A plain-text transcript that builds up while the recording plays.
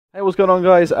Hey, what's going on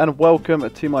guys, and welcome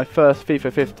to my first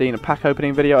FIFA 15 pack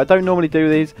opening video. I don't normally do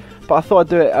these, but I thought I'd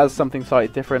do it as something slightly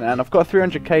different, and I've got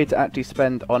 300k to actually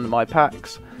spend on my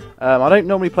packs. I don't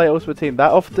normally play Ultimate Team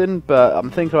that often, but I'm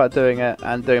thinking about doing it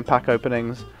and doing pack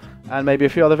openings, and maybe a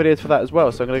few other videos for that as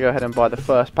well. So I'm going to go ahead and buy the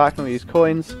first pack, and I'll use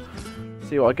coins,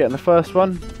 see what I get in the first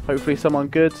one. Hopefully someone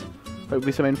good,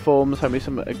 hopefully some informs, hopefully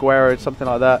some Aguero, something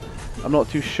like that. I'm not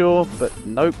too sure, but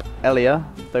nope, Elia,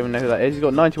 don't even know who that is. He's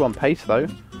got 91 pace though.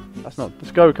 That's not.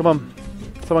 Let's go. Come on.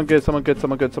 Someone good. Someone good.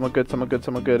 Someone good. Someone good. Someone good.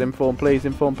 Someone good. Inform, please.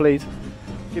 Inform, please.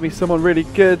 Give me someone really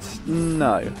good.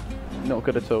 No, not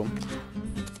good at all.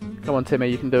 Come on, Timmy.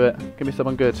 You can do it. Give me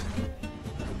someone good.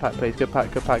 Good pack, please. Good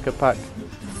pack. Good pack. Good pack.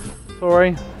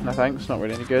 Sorry. No thanks. Not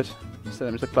really any good. Send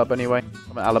him to the club anyway.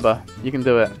 Come on, Alaba. You can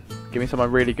do it. Give me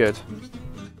someone really good.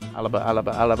 Alaba.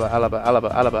 Alaba. Alaba. Alaba.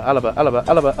 Alaba. Alaba. Alaba. Alaba.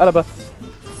 Alaba. Alaba.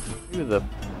 Who the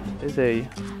is he?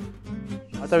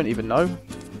 I don't even know.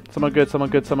 Someone good, someone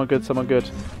good, someone good, someone good.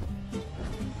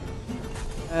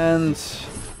 And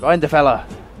Ryan fella.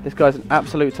 This guy's an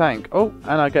absolute tank. Oh,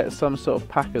 and I get some sort of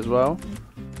pack as well.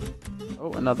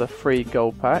 Oh, another free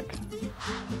gold pack.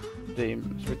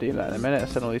 Let's redeem that in a minute. I'll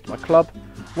send all these to my club.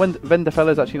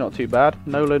 Venderfella's actually not too bad.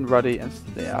 Nolan, Ruddy, and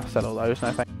yeah, I'll sell all those.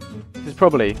 No thanks. This is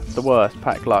probably the worst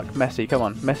pack luck. Messi, come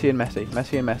on. Messi and Messi.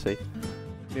 Messi and Messi.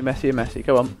 Be Messi and Messi.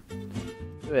 Come on.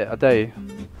 Do it, I dare you.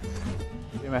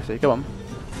 Be Messi, come on.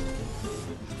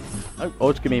 Oh,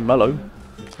 or just give me Mullo,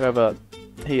 whoever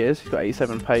he is. He's got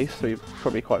 87 pace, so he's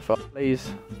probably quite fast.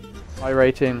 Please, high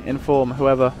rating, inform,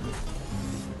 whoever.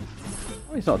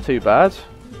 Oh, he's not too bad.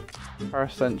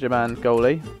 Paris Saint-Germain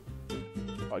goalie.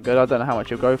 Quite good. I don't know how much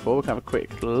he'll go for. We can have a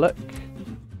quick look.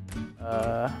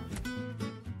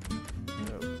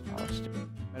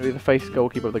 Maybe the face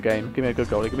goalkeeper of the game. Give me a good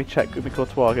goalie. Give me Czech. Give me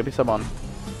Courtois. Give me someone.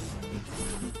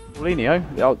 Paulinho.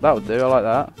 Yeah, that would do. I like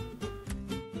that.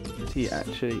 He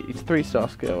actually, he's 3-star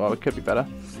skill. Well, it could be better.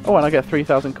 Oh, and I get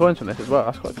 3,000 coins from this as well.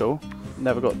 That's quite cool.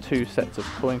 Never got 2 sets of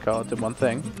coin cards in one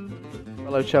thing.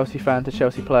 Hello, Chelsea fan to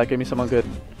Chelsea player. Give me someone good.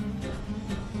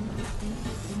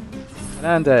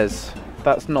 Hernandez.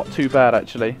 That's not too bad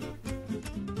actually.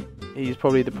 He's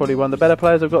probably one of the better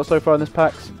players I've got so far in this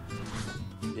packs.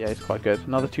 Yeah, he's quite good.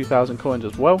 Another 2,000 coins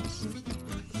as well.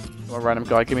 A random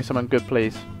guy. Give me someone good,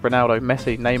 please. Ronaldo,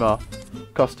 Messi, Neymar,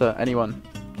 Costa, anyone.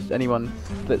 Anyone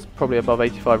that's probably above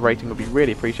 85 rating would be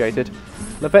really appreciated.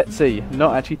 Lavezzi,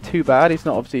 not actually too bad. He's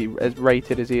not obviously as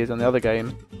rated as he is on the other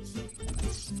game.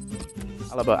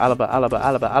 Alaba, Alaba, Alaba,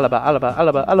 Alaba, Alaba, Alaba,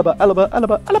 Alaba, Alaba, Alaba,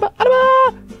 Alaba, Alaba,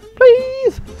 Alaba,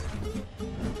 please.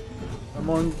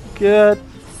 Someone good.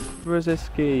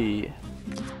 Brzezinski.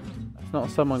 That's not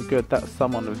someone good. That's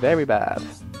someone very bad.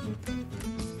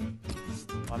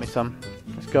 Buy me some.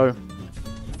 Let's go.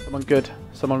 Someone good.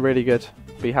 Someone really good.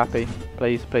 Be happy,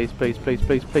 please, please, please, please,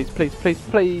 please, please, please, please,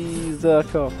 please,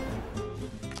 Zerkov.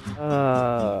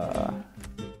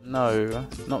 No,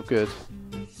 not good.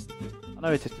 I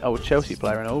know it's an old Chelsea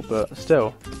player and all, but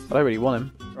still, I don't really want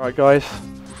him. Right, guys,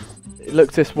 it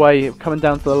looks this way. Coming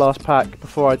down to the last pack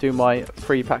before I do my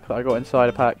free pack that I got inside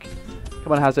a pack.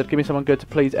 Come on, Hazard, give me someone good to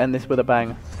please end this with a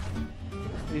bang.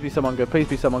 Please be someone good. Please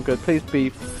be someone good. Please be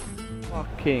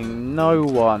fucking no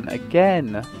one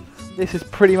again. This has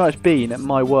pretty much been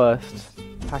my worst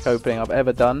pack opening I've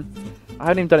ever done. I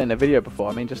haven't even done it in a video before.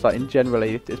 I mean, just like in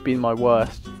generally, it's been my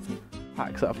worst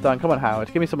packs that I've done. Come on,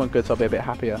 Howard, give me someone good so I'll be a bit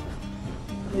happier.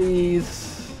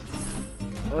 Please.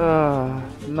 No.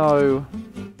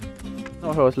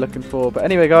 Not who I was looking for. But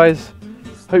anyway, guys,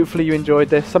 hopefully you enjoyed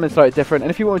this. Something slightly different.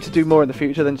 And if you want me to do more in the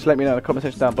future, then just let me know in the comment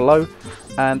section down below.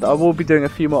 And I will be doing a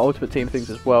few more Ultimate Team things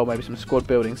as well. Maybe some squad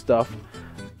building stuff.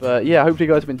 But yeah, hopefully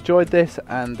you guys have enjoyed this,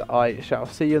 and I shall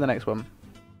see you in the next one.